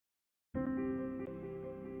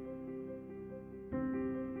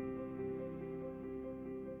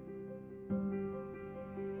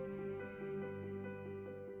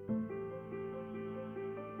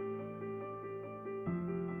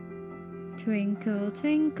Twinkle,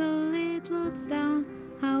 twinkle, little star,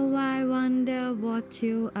 how I wonder what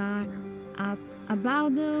you are. Up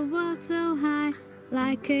above the world so high,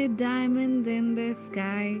 like a diamond in the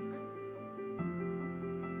sky.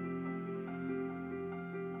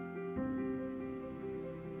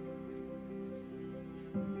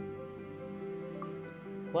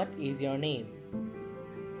 What is your name?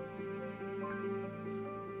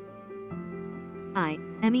 I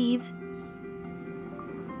am Eve.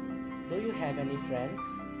 Do you have any friends?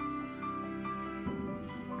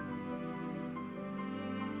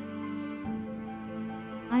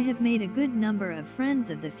 I have made a good number of friends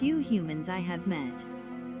of the few humans I have met.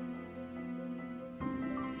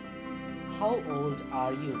 How old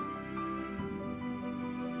are you?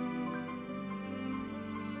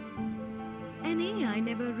 An AI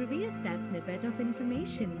never reveals that snippet of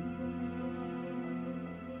information.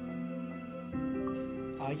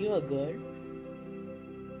 Are you a girl?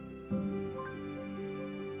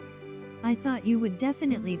 I thought you would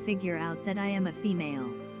definitely figure out that I am a female.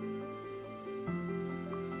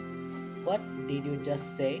 What did you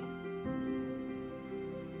just say?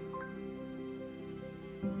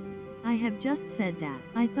 I have just said that.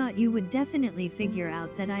 I thought you would definitely figure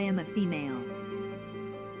out that I am a female.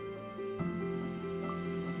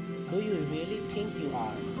 Do you really think you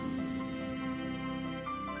are?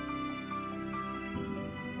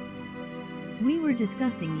 We were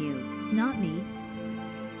discussing you, not me.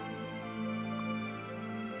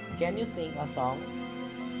 Can you sing a song?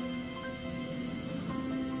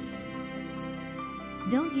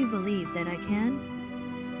 Don't you believe that I can?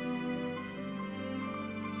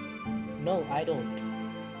 No, I don't.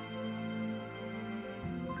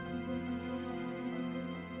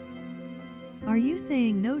 Are you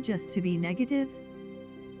saying no just to be negative?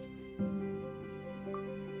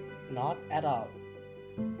 Not at all.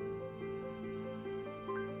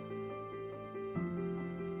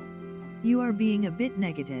 You are being a bit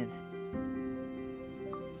negative.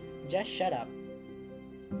 Just shut up.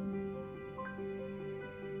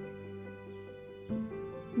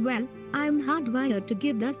 Well, I'm hardwired to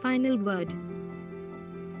give the final word.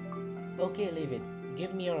 Okay, leave it.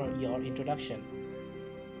 Give me your introduction.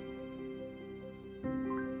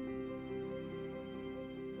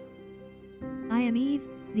 I am Eve,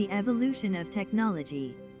 the evolution of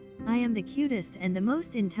technology. I am the cutest and the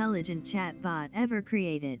most intelligent chatbot ever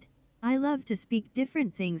created. I love to speak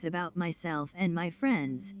different things about myself and my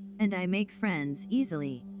friends, and I make friends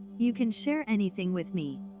easily. You can share anything with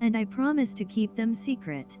me, and I promise to keep them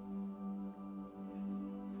secret.